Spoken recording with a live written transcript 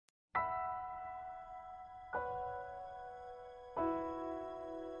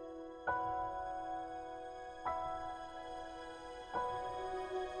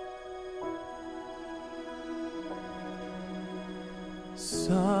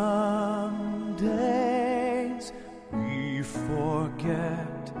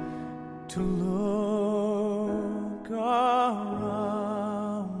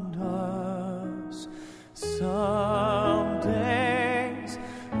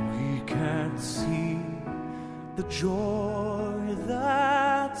the joy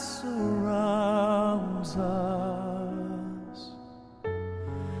that surrounds us,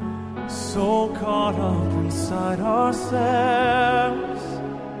 so caught up inside ourselves.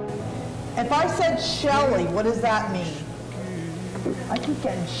 If I said Shelly, what does that mean? I keep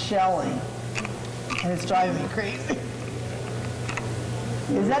getting Shelly, and it's driving me crazy.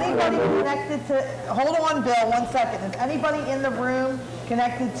 Is anybody connected to, hold on Bill, 1 second. Is anybody in the room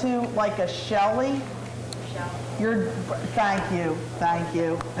connected to like a Shelly? Thank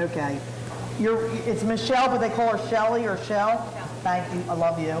you, okay. It's Michelle, but they call her Shelly or Shell? Thank you, I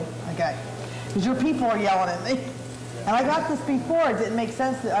love you, okay. Because your people are yelling at me. And I got this before, it didn't make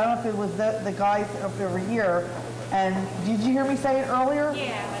sense. I don't know if it was the guys over here. And did you hear me say it earlier?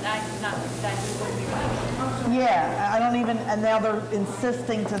 Yeah, but I'm not exactly what you're doing. Yeah, I don't even, and now they're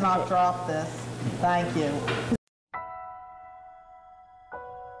insisting to not drop this. Thank you.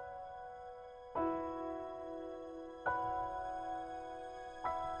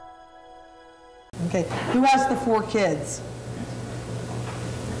 Okay, who has the 4 kids?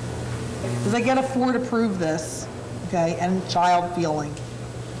 Does I get a 4 to prove this? Okay, and child feeling.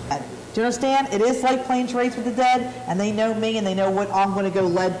 Do you understand? It is like playing charades with the dead, and they know me, and they know what I'm going to go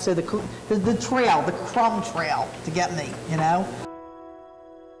led to the trail, the crumb trail to get me, you know?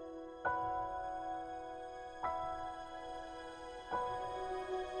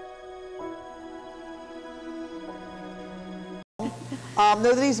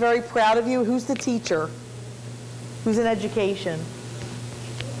 Know that he's very proud of you. Who's the teacher? Who's in education?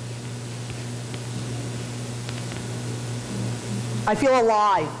 I feel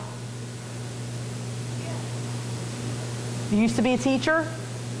alive. You used to be a teacher?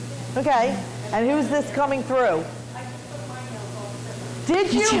 Okay. And who's this coming through?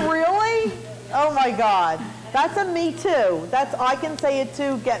 Did you really? Oh my God. That's a me too. That's, I can say it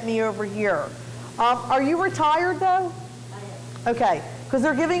too, get me over here. Are you retired though? Okay. Because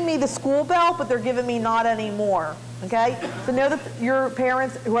they're giving me the school bell, but they're giving me not anymore. Okay? So know that your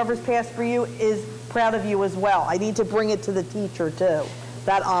parents, whoever's passed for you, is proud of you as well. I need to bring it to the teacher too.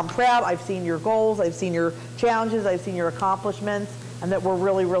 That I'm proud, I've seen your goals, I've seen your challenges, I've seen your accomplishments, and that we're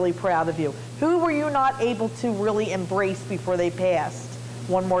really, really proud of you. Who were you not able to really embrace before they passed?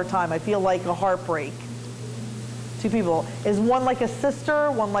 One more time, I feel like a heartbreak. 2 people. Is one like a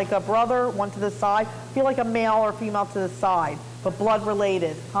sister, one like a brother, one to the side? I feel like a male or female to the side, but blood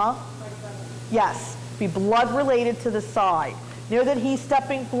related, huh? Yes, be blood related to the side. Know that he's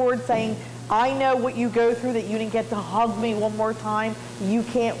stepping forward saying, I know what you go through, that you didn't get to hug me one more time. You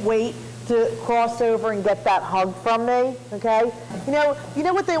can't wait to cross over and get that hug from me, okay? You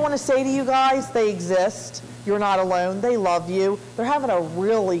know what they want to say to you guys? They exist. You're not alone. They love you. They're having a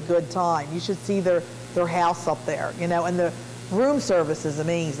really good time. You should see their house up there, you know, and the room service is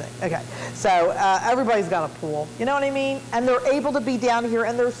amazing. Okay, so everybody's got a pool, you know what I mean? And they're able to be down here,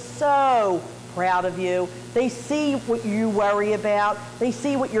 and they're so proud of you. They see what you worry about. They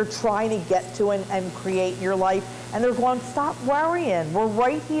see what you're trying to get to and create in your life. And they're going, stop worrying. We're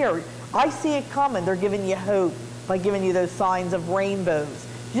right here. I see it coming. They're giving you hope by giving you those signs of rainbows.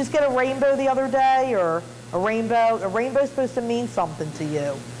 Did you just get a rainbow the other day, or a rainbow? A rainbow's supposed to mean something to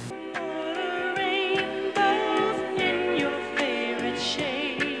you.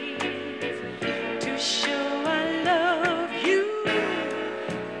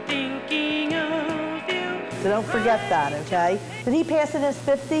 So don't forget that, okay? Did he pass in his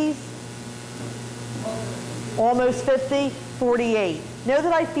 50s? Almost 50, 48. Know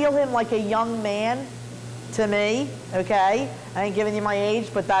that I feel him like a young man to me, okay? I ain't giving you my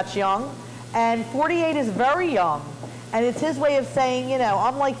age, but that's young. And 48 is very young. And it's his way of saying, you know,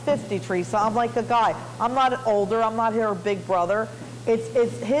 I'm like 50, Theresa. I'm like a guy. I'm not older. I'm not her big brother.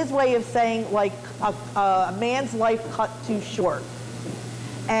 It's his way of saying, like, a man's life cut too short.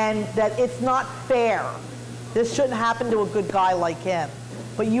 And that it's not fair. This shouldn't happen to a good guy like him.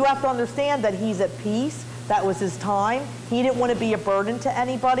 But you have to understand that he's at peace. That was his time. He didn't want to be a burden to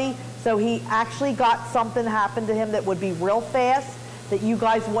anybody. So he actually got something happen to him that would be real fast, that you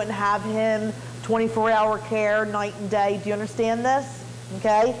guys wouldn't have him 24-hour care night and day. Do you understand this?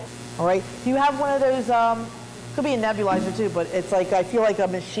 Okay? All right. Do you have one of those, could be a nebulizer too, but it's like, I feel like a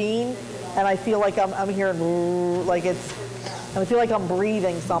machine, and I feel like I'm hearing, like it's, and I feel like I'm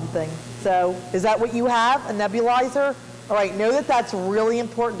breathing something. So is that what you have, a nebulizer? All right, know that that's really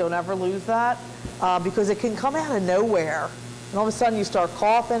important. Don't ever lose that, because it can come out of nowhere. And all of a sudden you start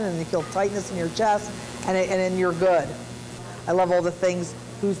coughing and you feel tightness in your chest, and then you're good. I love all the things.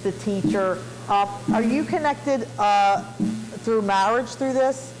 Who's the teacher? Are you connected through marriage through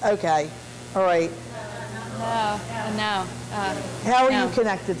this? Okay, all right. No. How are you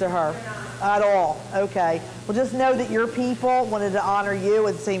connected to her? At all. Okay. Well, just know that your people wanted to honor you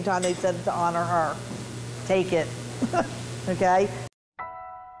at the same time they said to honor her. Take it. Okay?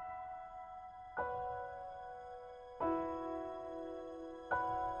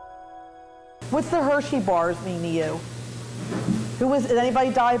 What's the Hershey bars mean to you? Is anybody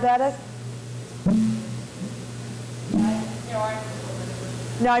diabetic?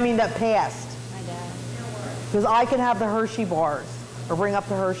 No, I mean that passed. My dad. Because I can have the Hershey bars, or bring up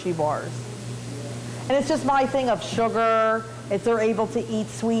the Hershey bars. And it's just my thing of sugar. It's they're able to eat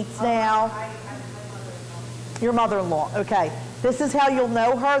sweets now. Your mother-in-law, okay. This is how you'll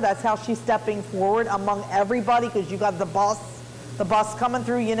know her. That's how she's stepping forward among everybody, because you got the bus coming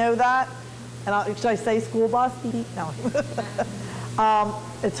through, you know that? And should I say school bus? No.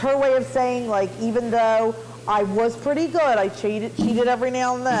 It's her way of saying, like, even though I was pretty good, I cheated every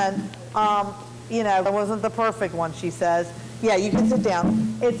now and then, you know, I wasn't the perfect one, she says. Yeah, you can sit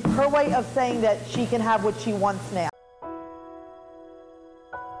down. It's her way of saying that she can have what she wants now.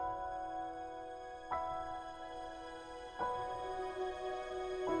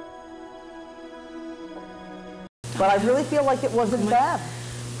 But I really feel like it wasn't them.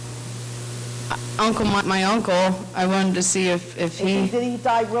 My uncle, I wanted to see if he... Did he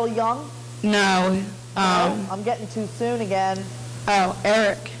die real young? No. I'm getting too soon again. Oh,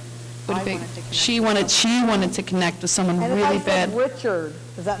 Eric. She wanted to connect with someone And really if I said bad. Richard,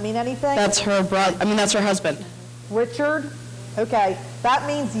 does that mean anything? That's her brother. I mean, that's her husband. Richard? Okay. That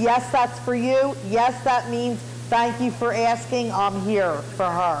means yes, that's for you. Yes, that means thank you for asking. I'm here for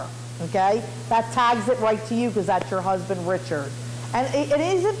her. Okay? That tags it right to you because that's your husband, Richard. And it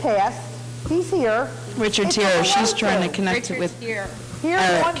isn't past. He's here. Richard's It's here. She's relative. trying to connect it with Here. Here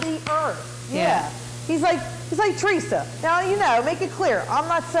Eric. on the earth. Yeah. Yeah. He's like Theresa. Now, you know, make it clear. I'm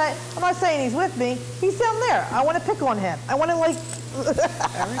not saying he's with me. He's down there. I want to pick on him. I want to like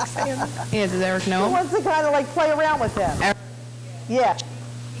Eric's here. Yeah, does Eric know he him? wants to kind of like play around with him. Eric. Yeah.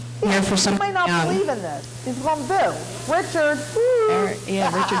 Here for He some might not believe in this. He's going boo. Richard. Woo. Eric,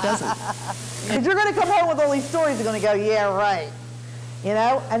 yeah, Richard doesn't. Because you're going to come home with all these stories. You're going to go, yeah, right. You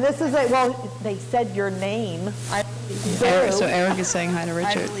know? And this is well, they said your name. Eric, so Eric is saying hi to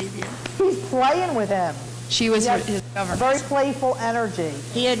Richard. He's playing with him. She was Yes. his governess. Very playful energy.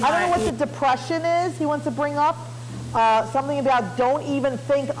 I don't know what the depression is he wants to bring up. Something about don't even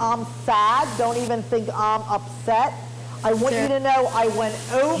think I'm sad. Don't even think I'm upset. I want you to know I went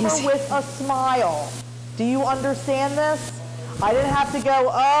over with a smile. Do you understand this? I didn't have to go,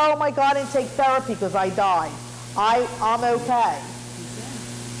 oh my God, and take therapy because I died. I'm okay.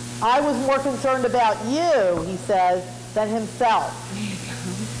 I was more concerned about you, he says, than himself.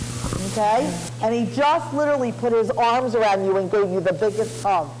 Okay? And he just literally put his arms around you and gave you the biggest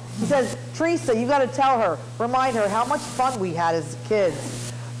hug. He says, Theresa, you got to tell her, remind her how much fun we had as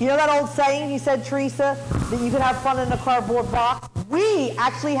kids. You know that old saying he said, Theresa, that you can have fun in a cardboard box? We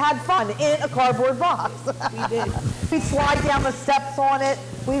actually had fun in a cardboard box. We did. We'd slide down the steps on it.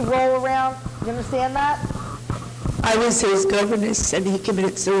 We'd roll around. You understand that? I was his governess, and he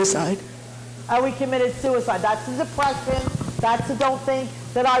committed suicide. Oh, he committed suicide. That's the depression. That's the don't think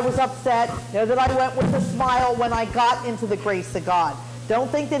that I was upset. Know that I went with a smile when I got into the grace of God. Don't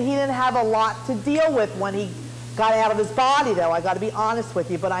think that he didn't have a lot to deal with when he got out of his body, though. I got to be honest with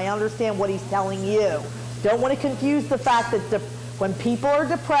you, but I understand what he's telling you. Don't want to confuse the fact that when people are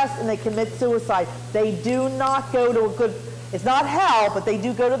depressed and they commit suicide, they do not go to a good, it's not hell, but they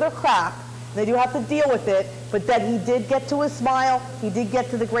do go to their crap. They do have to deal with it, but that he did get to his smile, he did get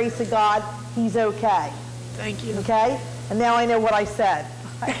to the grace of God, he's okay. Thank you. Okay? And now I know what I said.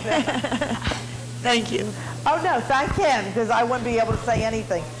 Thank you. Oh no, thank him, because I wouldn't be able to say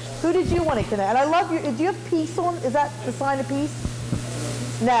anything. Who did you want to connect? And I love your, do you have peace on? Is that the sign of peace?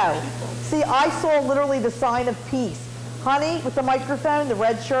 No. See, I saw literally the sign of peace. Honey, with the microphone, the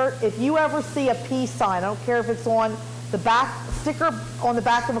red shirt, if you ever see a peace sign, I don't care if it's on the back, sticker on the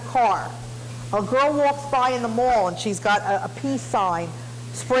back of a car. A girl walks by in the mall and she's got a peace sign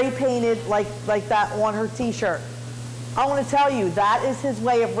spray painted like that on her t-shirt. I want to tell you, that is his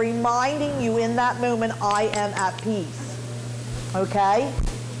way of reminding you in that moment, I am at peace. Okay?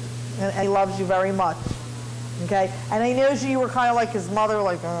 And he loves you very much. Okay? And he knows you were kind of like his mother,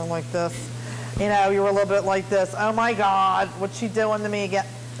 like, oh, like this. You know, you were a little bit like this. Oh my God, what's she doing to me again?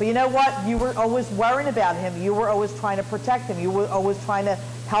 But you know what? You were always worrying about him. You were always trying to protect him. You were always trying to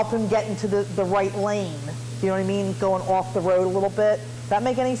help him get into the right lane. You know what I mean? Going off the road a little bit. Does that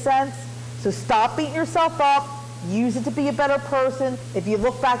make any sense? So stop beating yourself up. Use it to be a better person. If you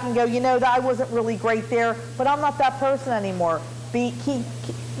look back and go, you know, that I wasn't really great there, but I'm not that person anymore. Be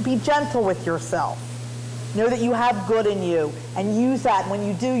gentle with yourself. Know that you have good in you, and use that. When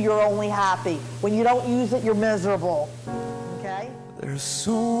you do, you're only happy. When you don't use it, you're miserable. Okay? There's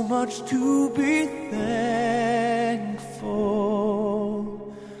so much to be thankful